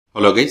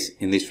Hello guys,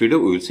 in this video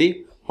we will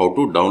see how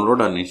to download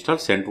and install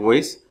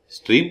CentOS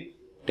Stream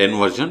 10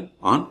 version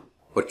on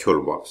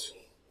VirtualBox.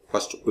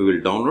 First we will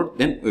download,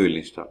 then we will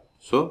install.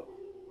 So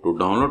to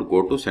download,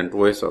 go to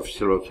CentOS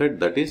official website,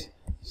 that is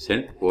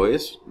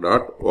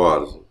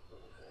centos.org.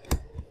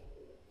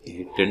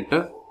 Hit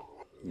enter,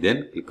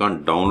 then click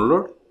on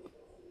download.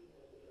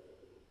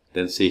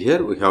 Then see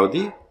here we have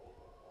the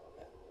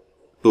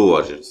two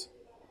versions,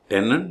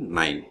 10 and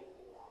 9.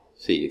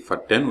 See, for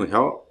 10 we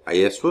have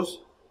ISOs,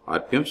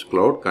 RPMs,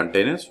 cloud,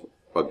 containers,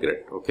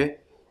 wget. Okay.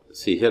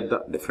 See here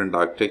the different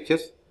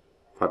architectures.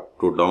 To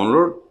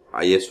download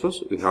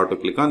ISOs, we have to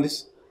click on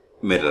this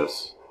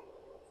mirrors.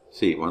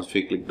 See, once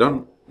we click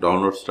on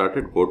download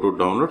started, go to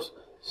downloads.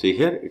 See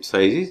here its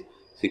size is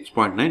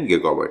 6.9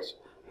 gigabytes.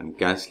 I am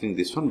cancelling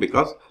this one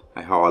because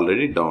I have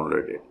already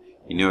downloaded.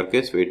 In your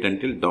case, wait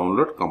until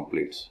download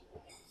completes.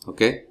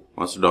 Okay.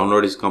 Once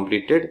download is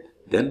completed,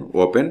 then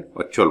open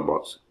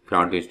VirtualBox. If you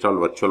want to install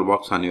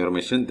VirtualBox on your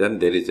machine, then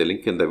there is a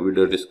link in the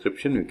video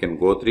description. You can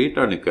go through it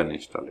and you can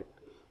install it.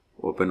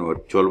 Open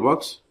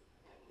VirtualBox,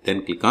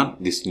 then click on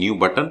this new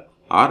button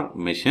or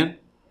machine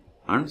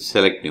and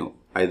select new.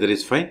 Either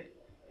is fine.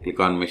 Click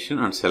on machine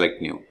and select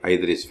new.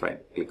 Either is fine.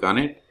 Click on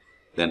it.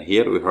 Then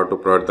here we have to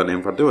provide the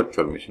name for the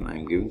virtual machine. I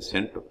am giving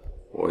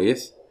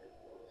CentOS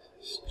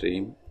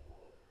Stream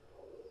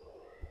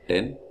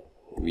 10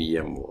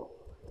 VMO.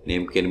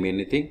 Name can be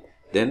anything.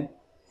 Then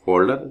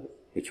folder,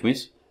 which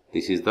means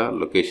this is the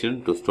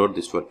location to store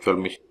this virtual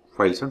machine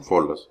files and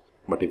folders.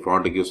 But if you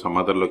want to give some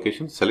other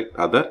location, select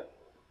other.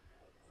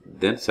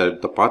 Then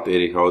select the path where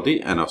you have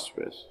the enough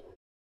space.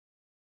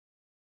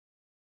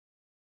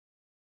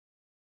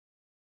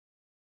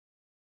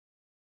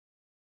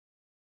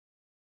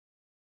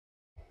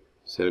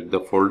 Select the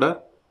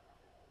folder.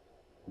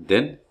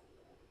 Then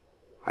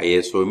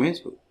ISO image.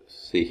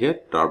 See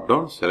here, drop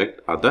down, select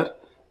other.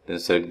 Then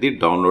select the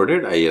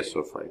downloaded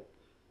ISO file.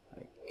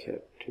 I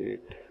kept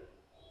it.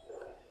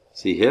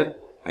 See here,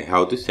 I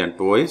have the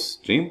CentOS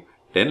Stream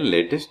 10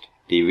 latest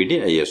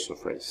DVD ISO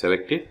file.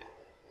 Select it.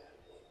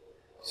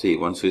 See,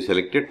 once we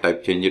select it,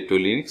 type change it to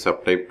Linux,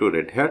 subtype to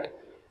Red Hat,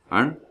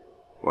 and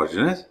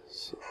version is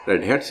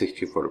Red Hat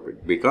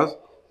 64-bit. Because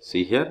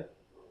see here,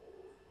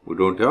 we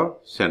don't have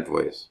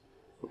CentOS.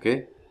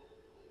 Okay,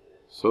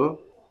 so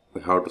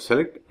we have to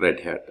select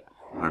Red Hat.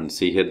 And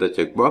see here the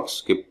checkbox,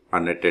 skip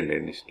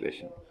unattended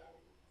installation.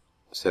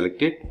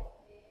 Select it.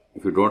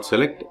 If you don't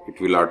select,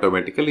 it will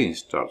automatically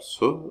install.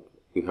 So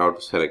you have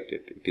to select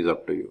it. It is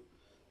up to you.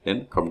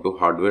 Then come to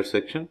hardware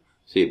section.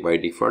 See, by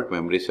default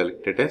memory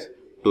selected as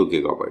 2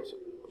 gigabytes.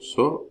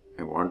 So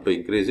I want to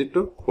increase it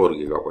to 4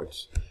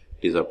 gigabytes.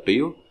 It is up to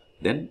you.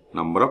 Then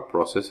number of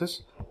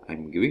processes I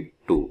am giving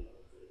 2.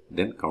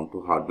 Then come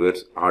to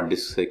hardware's hard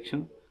disk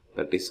section.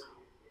 That is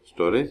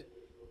storage.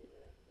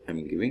 I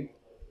am giving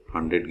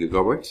 100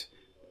 gigabytes.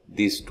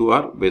 These two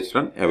are based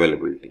on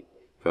availability.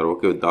 If you are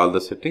okay with all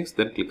the settings,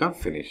 then click on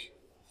finish.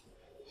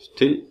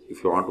 Still,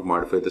 if you want to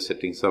modify the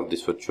settings of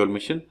this virtual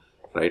machine,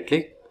 right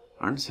click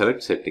and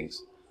select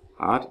settings,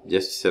 or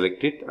just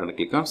select it and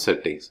click on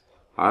settings,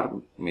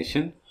 or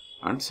machine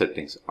and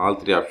settings. All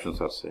three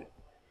options are same.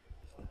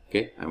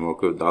 Okay, I am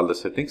okay with all the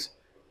settings.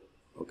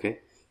 Okay,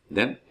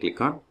 then click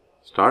on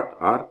start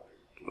or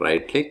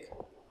right click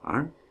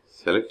and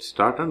select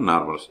start and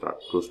normal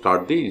start to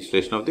start the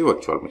installation of the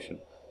virtual machine.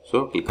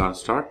 So click on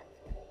start.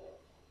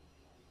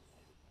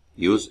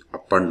 Use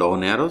up and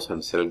down arrows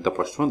and select the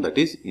first one, that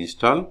is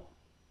install.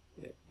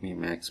 Let me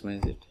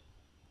maximize it.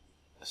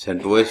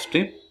 CentOS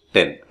Stream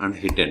 10 and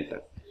hit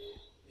enter.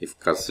 If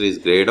cursor is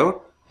grayed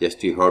out,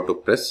 just you have to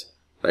press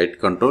right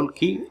control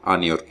key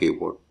on your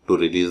keyboard to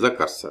release the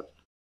cursor.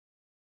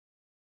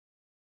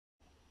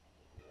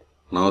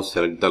 Now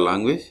select the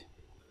language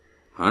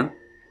and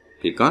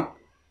click on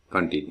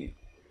continue.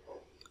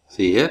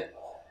 See here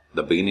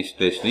the begin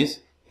installation is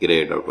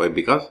grayed out. Why?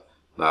 Because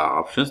the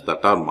options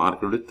that are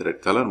marked with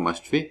red color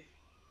must be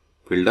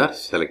filled or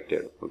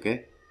selected,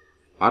 okay,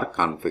 or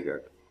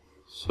configured.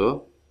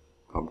 So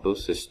come to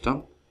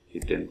system,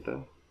 hit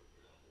enter.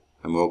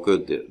 I am okay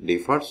with the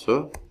default,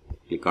 so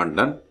click on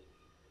done.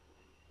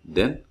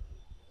 Then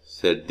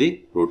set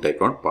the root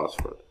account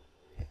password.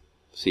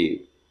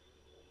 See,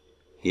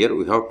 here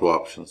we have two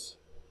options,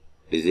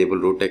 disable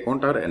root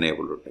account or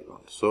enable root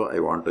account. So I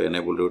want to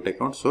enable root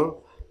account,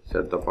 so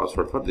set the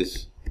password for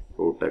this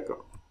root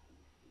account.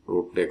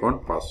 Root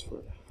account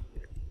password.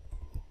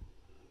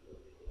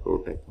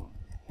 Root account.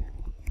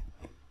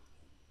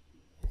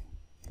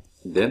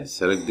 Then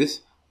select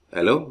this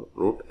allow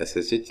root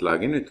SSH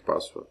login with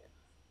password.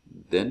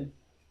 Then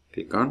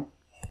click on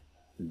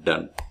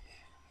done.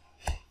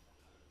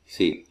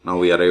 See, now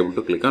we are able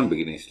to click on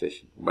begin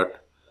installation.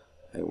 But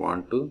I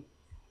want to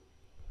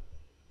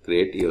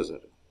create user.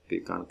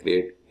 Click on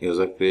create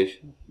user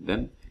creation.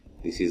 Then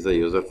this is the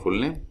user full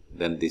name.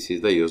 Then this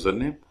is the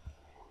username.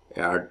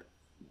 Add.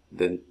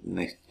 Then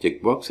next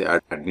checkbox,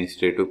 add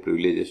administrative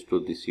privileges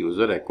to this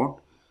user account.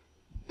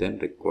 Then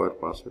require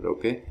password.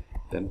 Okay.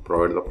 Then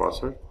provide the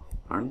password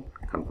and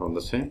confirm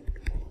the same.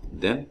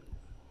 Then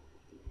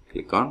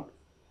click on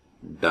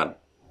done.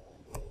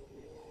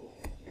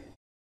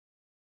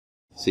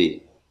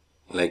 See,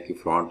 like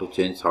if you want to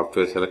change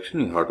software selection,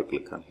 you have to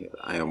click on here.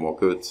 I am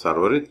okay with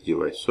server with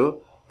GUI.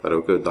 So, if you are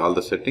okay with all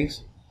the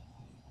settings,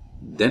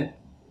 then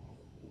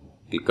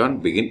click on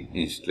begin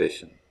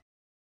installation.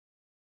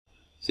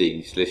 See,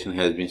 installation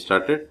has been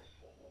started.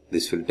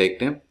 This will take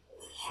time.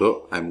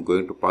 So, I am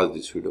going to pause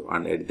this video,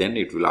 and at the end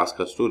it will ask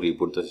us to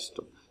reboot the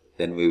system.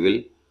 Then we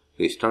will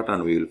restart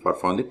and we will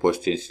perform the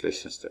post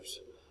installation steps.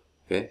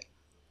 Okay.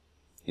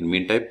 In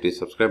meantime, please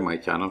subscribe my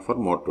channel for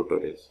more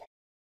tutorials.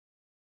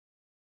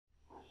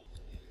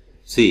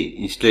 See,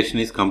 installation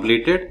is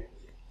completed.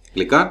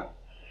 Click on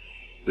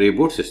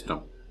reboot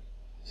system.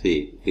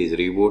 See, it is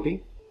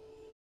rebooting.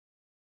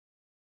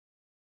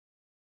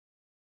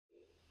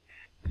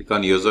 Click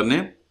on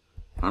username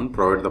and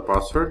provide the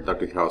password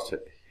that we have set.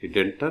 Hit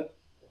enter.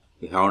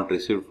 We haven't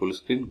received full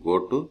screen.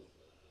 Go to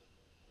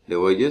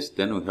devices.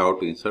 Then we have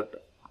to insert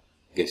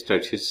guest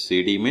access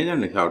CD image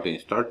and we have to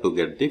install to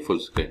get the full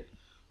screen.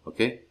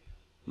 Okay.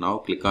 Now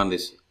click on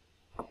this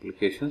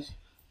applications.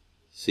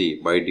 See,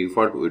 by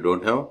default we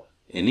don't have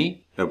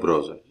any web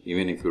browser.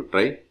 Even if you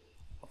try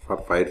for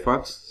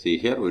Firefox, see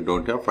here we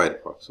don't have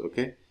Firefox.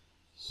 Okay.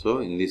 So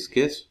in this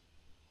case,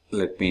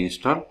 let me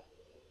install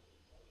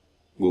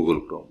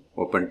Google Chrome.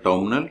 Open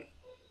terminal.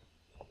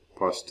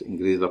 First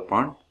increase the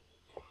font.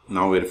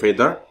 Now verify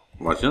the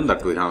version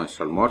that we have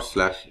installed.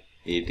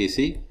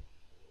 more/etc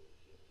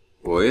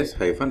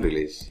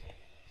os-release.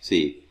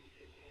 See,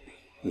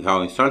 we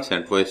have installed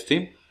CentOS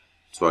team.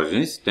 Its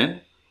version is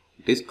 10.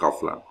 It is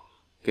Kaflan.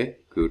 Okay,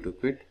 Q to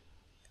quit.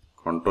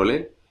 Control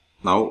A.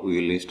 Now we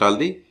will install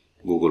the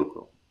Google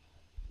Chrome.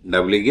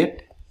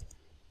 wget.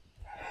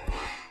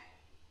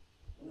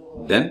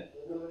 Then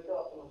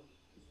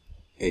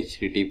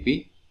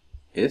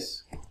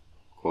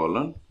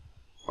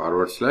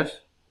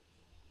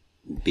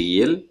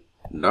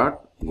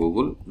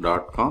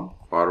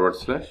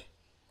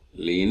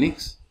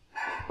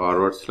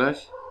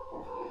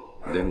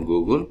then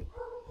Google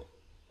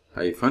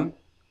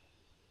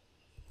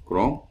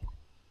 -Chrome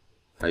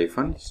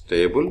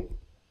 -stable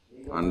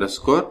 _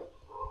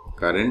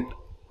 current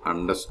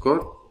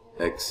 _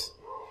 x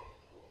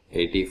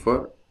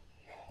 84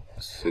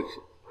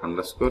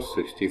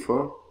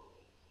 _64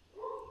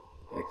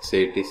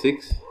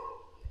 x86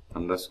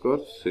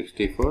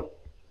 _64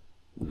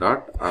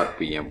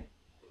 .rpm.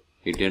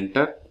 Hit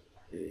enter.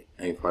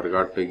 I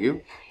forgot to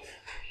give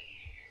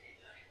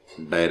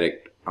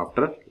direct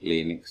after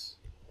Linux.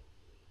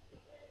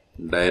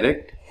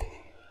 Direct.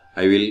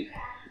 I will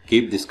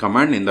keep this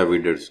command in the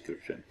video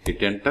description.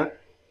 Hit enter.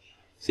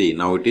 See,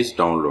 now it is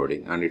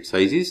downloading and its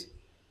size is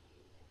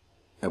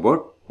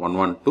about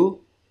 112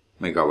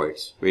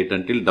 megabytes. Wait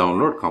until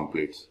download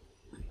completes.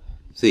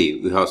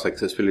 See, we have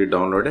successfully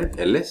downloaded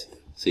ls.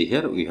 See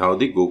here we have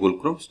the Google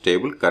Chrome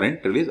stable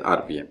current release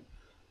RPM.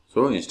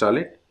 So install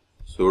it.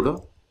 Sudo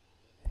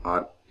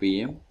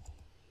rpm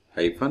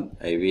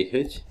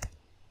 -ivh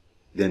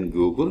then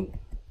Google,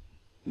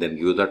 then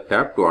give the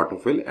tab to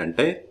autofill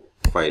entire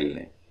file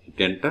name. Hit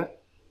enter.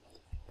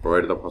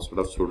 Provide the password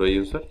of sudo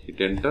user. Hit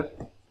enter.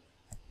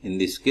 In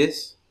this case,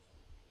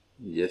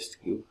 just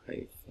give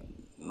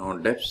no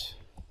depths.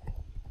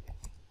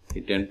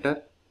 Hit enter.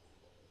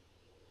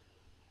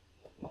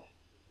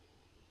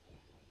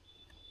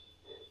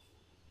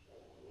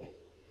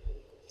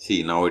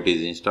 See, now it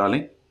is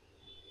installing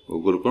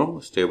Google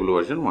Chrome stable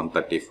version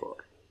 134.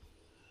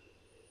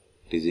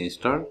 It is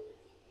installed.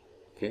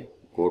 Okay,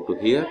 go to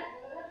here,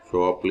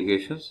 show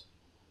applications.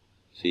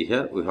 See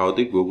here we have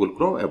the Google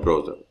Chrome web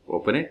browser.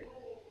 Open it.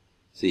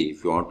 See, if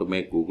you want to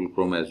make Google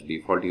Chrome as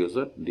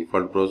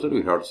default browser,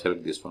 we have to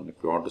select this one. If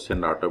you want to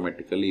send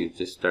automatically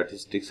use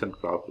statistics and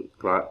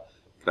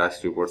crash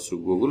reports to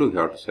Google, we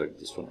have to select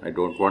this one. I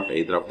don't want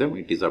either of them.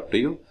 It is up to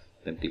you.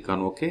 Then click on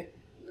OK.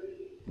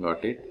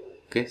 Got it.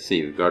 Okay, see,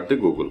 we got the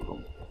Google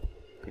Chrome.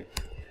 Okay,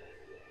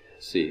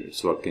 see,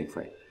 it's working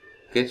fine.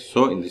 Okay, so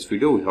in this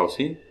video we have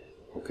seen,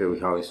 okay, we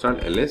have installed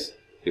ls,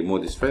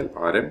 remove this file,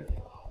 rm,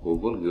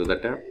 Google, give the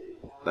tab.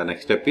 The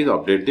next step is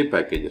update the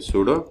packages.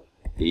 Sudo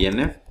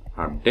dnf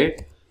update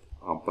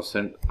 &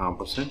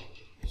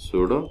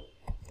 sudo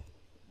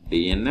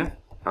dnf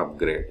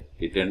upgrade.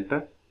 Hit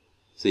enter.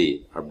 See,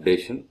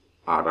 updation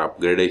or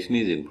upgradation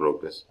is in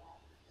progress.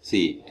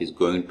 See, it is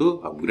going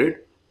to upgrade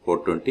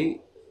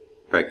 420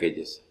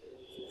 packages.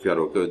 If you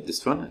are okay with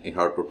this one, you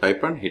have to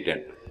type and hit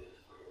enter.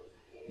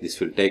 This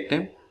will take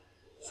time.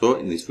 So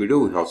in this video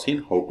we have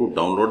seen how to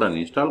download and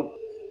install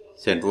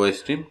CentOS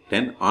Stream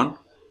 10 on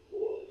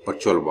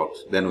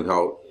VirtualBox. Then we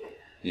have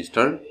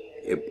installed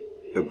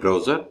a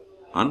browser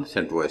on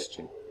CentOS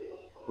Stream.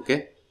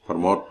 Okay. For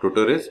more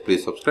tutorials,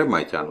 please subscribe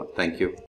my channel. Thank you.